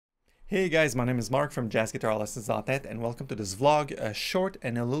Hey guys, my name is Mark from jazzguitarlessons.net and welcome to this vlog, a short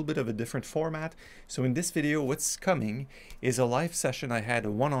and a little bit of a different format. So in this video, what's coming is a live session I had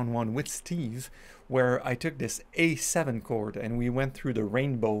a one-on-one with Steve where I took this A7 chord and we went through the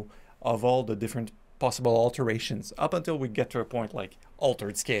rainbow of all the different possible alterations up until we get to a point like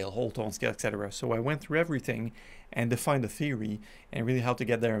altered scale, whole tone scale, etc. So I went through everything and defined the theory and really how to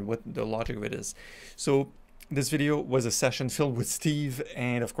get there and what the logic of it is. So this video was a session filled with Steve,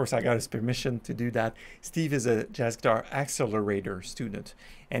 and of course I got his permission to do that. Steve is a jazz guitar accelerator student,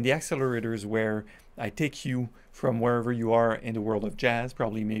 and the accelerator is where I take you from wherever you are in the world of jazz,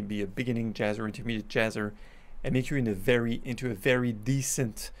 probably maybe a beginning jazz or intermediate jazzer, and make you into a very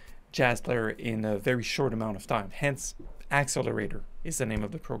decent jazz player in a very short amount of time. Hence, Accelerator is the name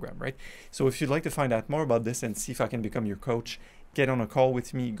of the program, right? So if you'd like to find out more about this and see if I can become your coach, get on a call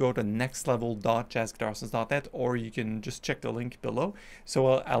with me, go to nextlevel.jazzguitarlessons.net, or you can just check the link below. So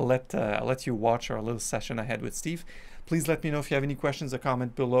I'll let you watch our little session I had with Steve. Please let me know if you have any questions or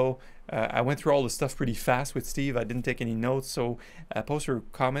comment below. I went through all the stuff pretty fast with Steve. I didn't take any notes, so post your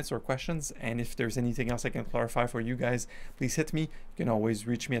comments or questions. And if there's anything else I can clarify for you guys, please hit me. You can always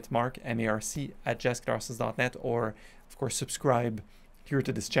reach me at Marc, M-A-R-C, @jazzguitarlessons.net, or of course subscribe here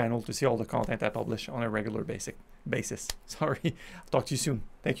to this channel to see all the content I publish on a regular basis. Sorry, I'll talk to you soon.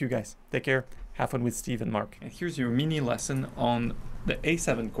 Thank you guys. Take care. Have fun with Steve and Mark. And here's your mini lesson on the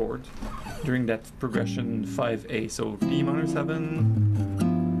A7 chord during that progression 5A. So D minor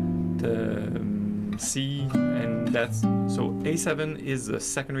 7, the C, and that's, so A7 is the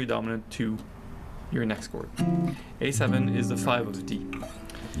secondary dominant to your next chord. A7 is the 5 of D.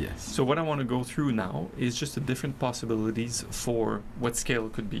 Yes. So what I want to go through now is just the different possibilities for what scale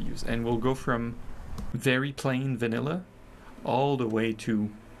could be used. And we'll go from very plain vanilla all the way to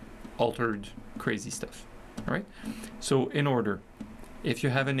altered crazy stuff. All right. So in order, if you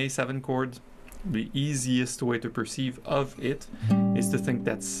have an A7 chord, the easiest way to perceive of it is to think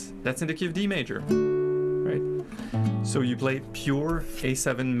that's in the key of D major, right? So you play pure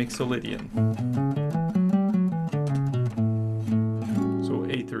A7 Mixolydian.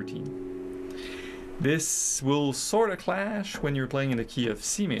 A13. This will sort of clash when you're playing in the key of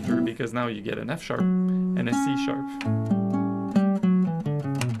C major, because now you get an F sharp and a C sharp.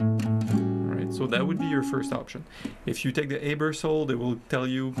 Alright, so that would be your first option. If you take the A burst hold, it will tell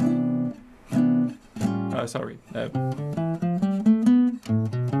you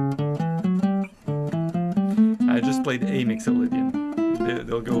I just played A Mixolydian.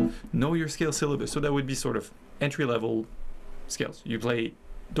 They'll go, know your scale syllabus. So that would be sort of entry-level scales. You play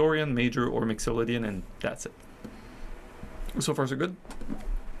Dorian, major, or Mixolydian, and that's it. So far so good.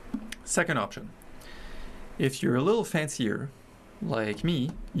 Second option. If you're a little fancier, like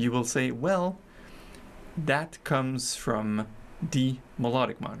me, you will say, well, that comes from D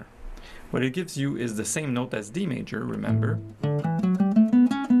melodic minor. What it gives you is the same note as D major, remember,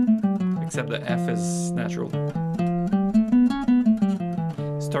 except the F is natural.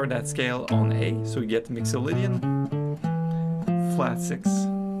 Start that scale on A, so you get Mixolydian, flat 6.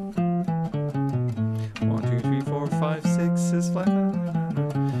 1, 2, 3, 4, 5, 6 is flat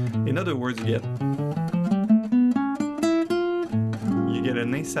 9. In other words, you get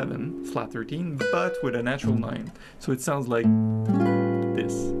an A7 flat 13, but with a natural 9. So it sounds like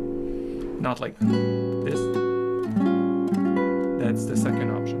this, not like this. That's the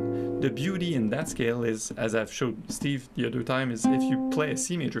second option. The beauty in that scale is, as I've showed Steve the other time, is if you play a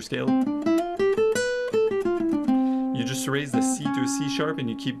C major scale, you just raise the C to a C sharp and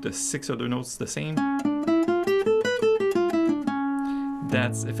you keep the 6 other notes the same.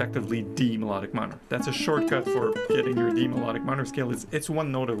 That's effectively D melodic minor. That's a shortcut for getting your D melodic minor scale. It's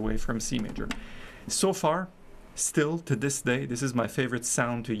one note away from C major. So far, still to this day, this is my favorite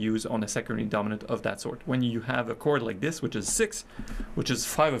sound to use on a secondary dominant of that sort. When you have a chord like this, which is 6, which is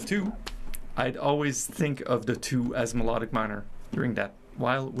 5 of 2, I'd always think of the 2 as melodic minor during that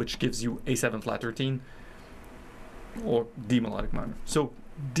while, which gives you A7 flat 13, or D melodic minor. So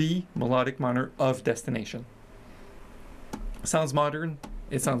D melodic minor of destination. Sounds modern,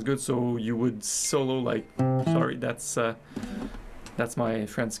 it sounds good, so you would solo like, sorry, that's my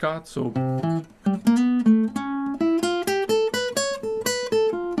friend Scott, so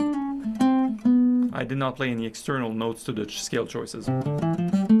I did not play any external notes to the scale choices.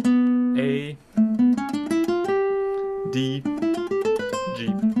 A, D,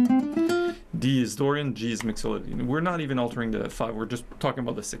 G. D is Dorian, G is Mixolydian. We're not even altering the 5, we're just talking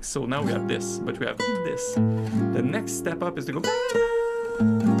about the 6. So now we have this, but we have this. The next step up is to go,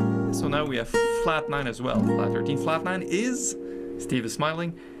 so now we have flat 9 as well. Flat 13, flat 9 is, Steve is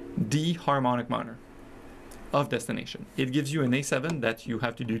smiling, D harmonic minor. of destination. It gives you an A7 that you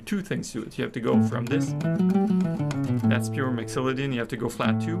have to do two things to it. You have to go from this, that's pure Mixolydian, you have to go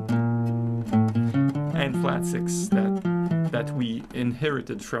flat 2, and flat 6 that we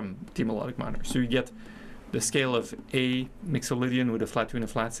inherited from D melodic minor. So you get the scale of A Mixolydian with a flat 2 and a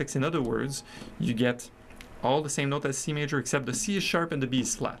flat 6. In other words, you get all the same note as C major, except the C is sharp and the B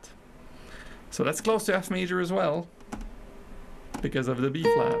is flat. So that's close to F major as well, because of the B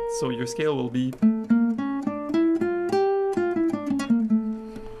flat. So your scale will be,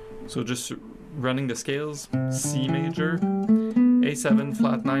 so just running the scales, C major, A7,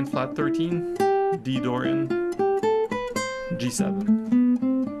 flat 9, flat 13, D Dorian, G7.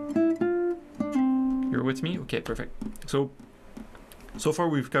 You're with me? Okay, perfect. So far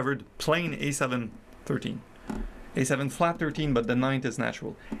we've covered plain A7 13. A7 flat 13, but the ninth is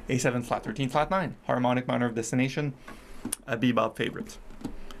natural. A7 flat 13, flat 9, harmonic minor of destination, a bebop favorite.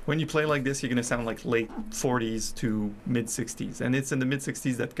 When you play like this, you're going to sound like late 40s to mid 60s. And it's in the mid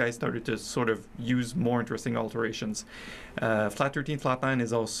 60s that guys started to sort of use more interesting alterations. Flat 13, flat 9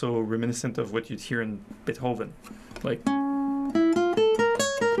 is also reminiscent of what you'd hear in Beethoven. Like,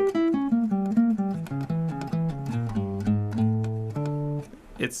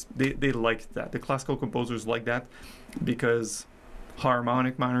 they like that. The classical composers like that because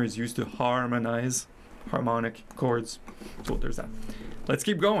harmonic minor is used to harmonize harmonic chords. So there's that. Let's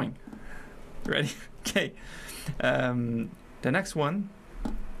keep going. Ready? Okay. The next one,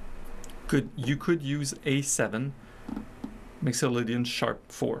 you could use A7 Mixolydian sharp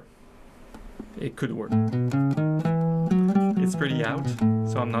 4. It could work. It's pretty out,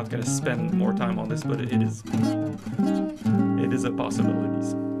 so I'm not going to spend more time on this, but it is a possibility.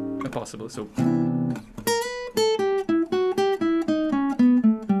 So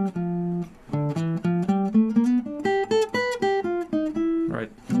right.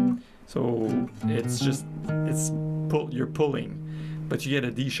 So you're pulling, but you get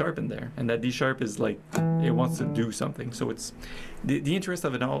a D sharp in there, and that D sharp is like it wants to do something. So it's the interest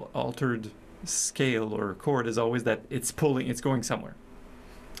of an altered scale or chord is always that it's pulling, it's going somewhere.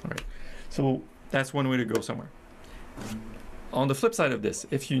 All right. So that's one way to go somewhere. On the flip side of this,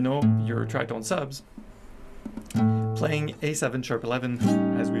 if you know your tritone subs, playing A7 sharp 11,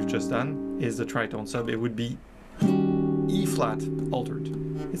 as we've just done, is a tritone sub. It would be E flat altered.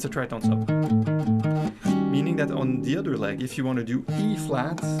 It's a tritone sub. Meaning that on the other leg, if you want to do E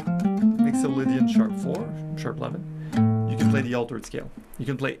flat, Mixolydian sharp 4, sharp 11, you can play the altered scale. You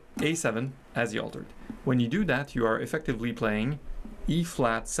can play A7 as the altered. When you do that, you are effectively playing E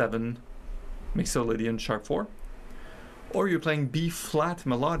flat 7 Mixolydian sharp 4, or you're playing B flat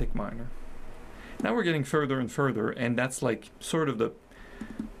melodic minor. Now we're getting further and further, and that's like sort of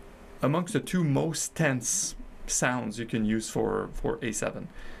amongst the two most tense sounds you can use for A7.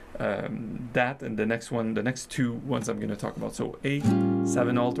 That and the next two ones I'm going to talk about. So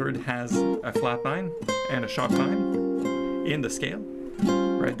A7 altered has a flat 9 and a sharp 9 in the scale,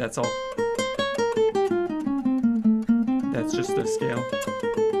 right? That's all. That's just the scale.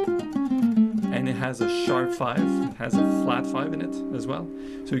 And it has a sharp 5, it has a flat 5 in it as well.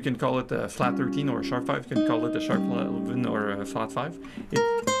 So you can call it a flat 13 or a sharp 5, you can call it a sharp 11 or a flat 5.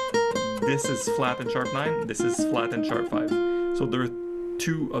 This is flat and sharp 9, this is flat and sharp 5. So there are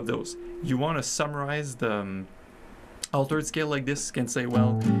two of those. You want to summarize the altered scale like this, you can say,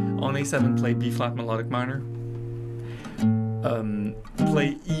 well, on A7 play B flat melodic minor,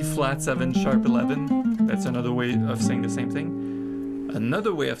 play E flat 7 sharp 11, that's another way of saying the same thing.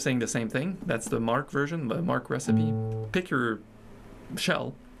 Another way of saying the same thing, that's the Marc version, the Marc recipe. Pick your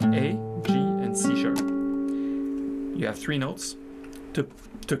shell, A, G, and C sharp. You have 3 notes. To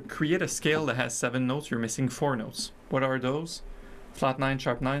create a scale that has 7 notes, you're missing 4 notes. What are those? Flat 9,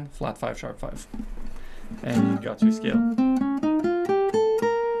 sharp 9, flat 5, sharp 5. And you've got your scale.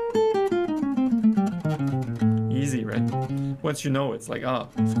 Easy, right? Once you know, it's like,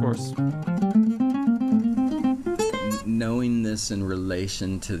 of course. Knowing this in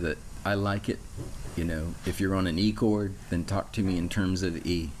relation to the, I like it, you know, if you're on an E chord, then talk to me in terms of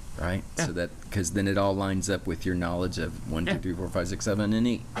E, right? Yeah. So that, because then it all lines up with your knowledge of 1, 2, 3, 4, 5, 6, 7, and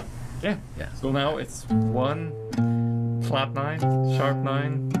E. Yeah. So now it's 1, flat 9, sharp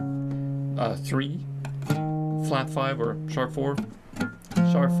 9, 3, flat 5 or sharp 4,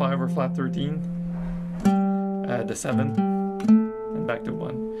 sharp 5 or flat 13, the 7, and back to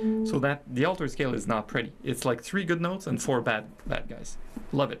 1. So that the altered scale is not pretty. It's like 3 good notes and 4 bad guys.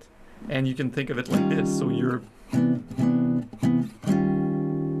 Love it. And you can think of it like this. So you're,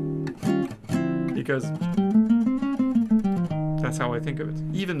 because that's how I think of it.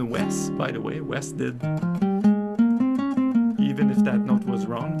 Even Wes, by the way, Wes did, even if that note was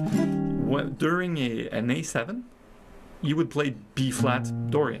wrong, during an A7, you would play B flat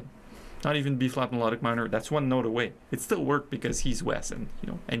Dorian, not even B flat melodic minor. That's one note away. It still worked because he's Wes, and you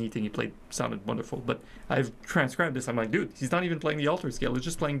know anything he played sounded wonderful. But I've transcribed this. I'm like, dude, he's not even playing the altered scale. He's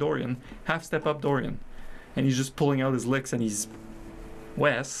just playing Dorian, half step up Dorian, and he's just pulling out his licks, and he's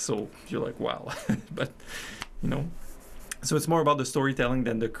Wes. So you're like, wow. But you know, so it's more about the storytelling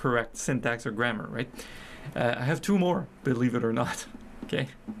than the correct syntax or grammar, right? I have two more, believe it or not. Okay,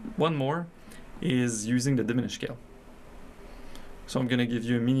 one more is using the diminished scale. So I'm gonna give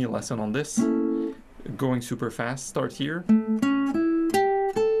you a mini lesson on this, going super fast. Start here.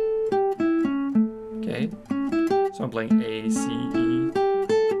 Okay, so I'm playing A, C, E.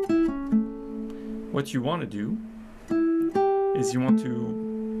 What you want to do is you want to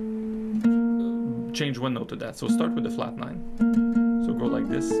change one note to that. So start with the flat 9. So go like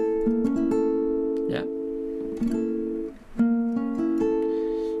this. Yeah.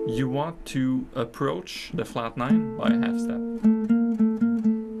 You want to approach the flat 9 by a half step.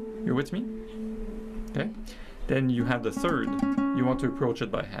 You're with me? Okay. Then you have the third. You want to approach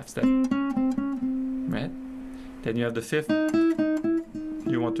it by a half step. Right? Then you have the fifth.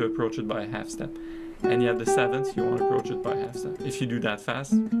 You want to approach it by a half step. And you have the seventh. You want to approach it by a half step. If you do that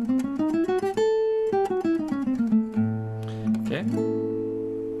fast. Okay.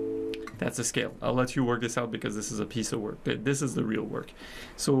 That's a scale. I'll let you work this out because this is a piece of work. This is the real work.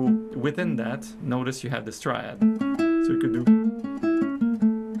 So within that, notice you have this triad. So you could do,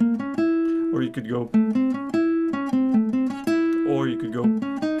 or you could go, or you could go.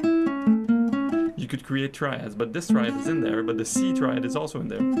 You could create triads, but this triad is in there, but the C triad is also in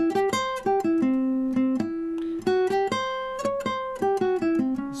there.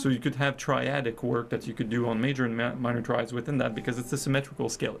 So you could have triadic work that you could do on major and minor triads within that because it's a symmetrical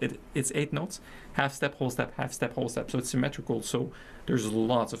scale. It's 8 notes, half step, whole step, half step, whole step. So it's symmetrical. So there's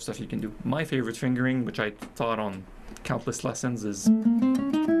lots of stuff you can do. My favorite fingering, which I taught on countless lessons, is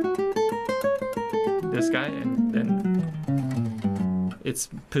this guy, and then it's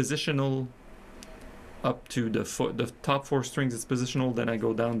positional up to the top 4 strings. It's positional. Then I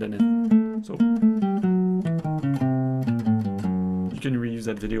go down. Then it so. You can reuse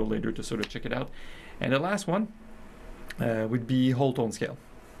that video later to sort of check it out. And the last one would be whole tone scale.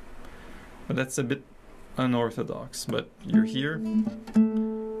 But that's a bit unorthodox. But you're here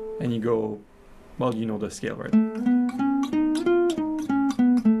and you go, well, you know the scale, right?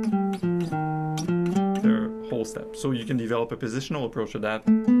 They're whole step. So you can develop a positional approach to that.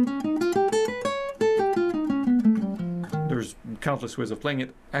 There's countless ways of playing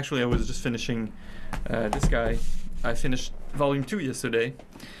it. Actually, I was just finishing this guy. I finished volume 2 yesterday,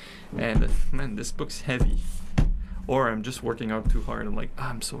 and man, this book's heavy. Or I'm just working out too hard. I'm like,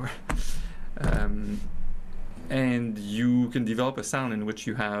 I'm sore. And you can develop a sound in which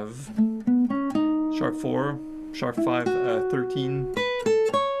you have sharp 4, sharp 5, 13,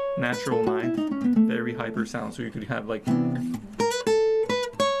 natural 9, very hyper sound. So you could have like.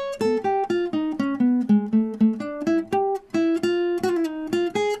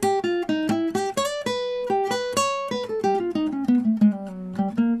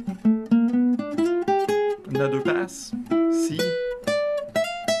 Another pass, C,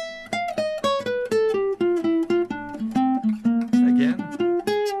 again,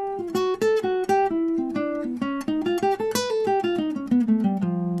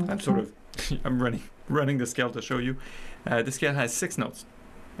 I'm running the scale to show you. The scale has 6 notes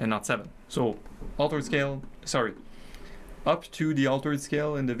and not 7. So altered scale, sorry, up to the altered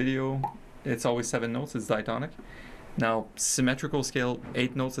scale in the video, it's always 7 notes, it's diatonic. Now, symmetrical scale,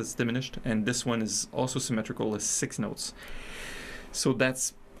 8 notes, it's diminished, and this one is also symmetrical, is 6 notes. So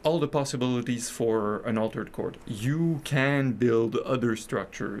that's all the possibilities for an altered chord. You can build other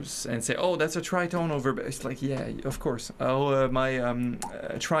structures and say, oh, that's a tritone over, it's like, yeah, of course. Oh, my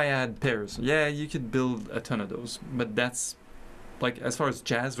triad pairs. Yeah, you could build a ton of those, but that's, like, as far as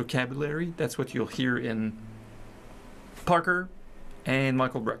jazz vocabulary, that's what you'll hear in Parker and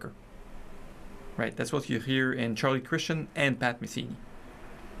Michael Brecker. Right, that's what you hear in Charlie Christian and Pat Metheny.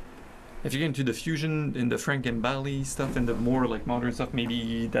 If you get into the fusion, in the Frank and Bali stuff, and the more like modern stuff,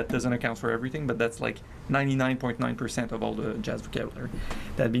 maybe that doesn't account for everything, but that's like 99.9% of all the jazz vocabulary.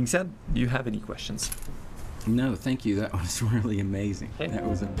 That being said, do you have any questions? No, thank you. That was really amazing. Okay. That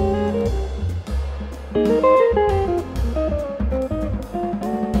was a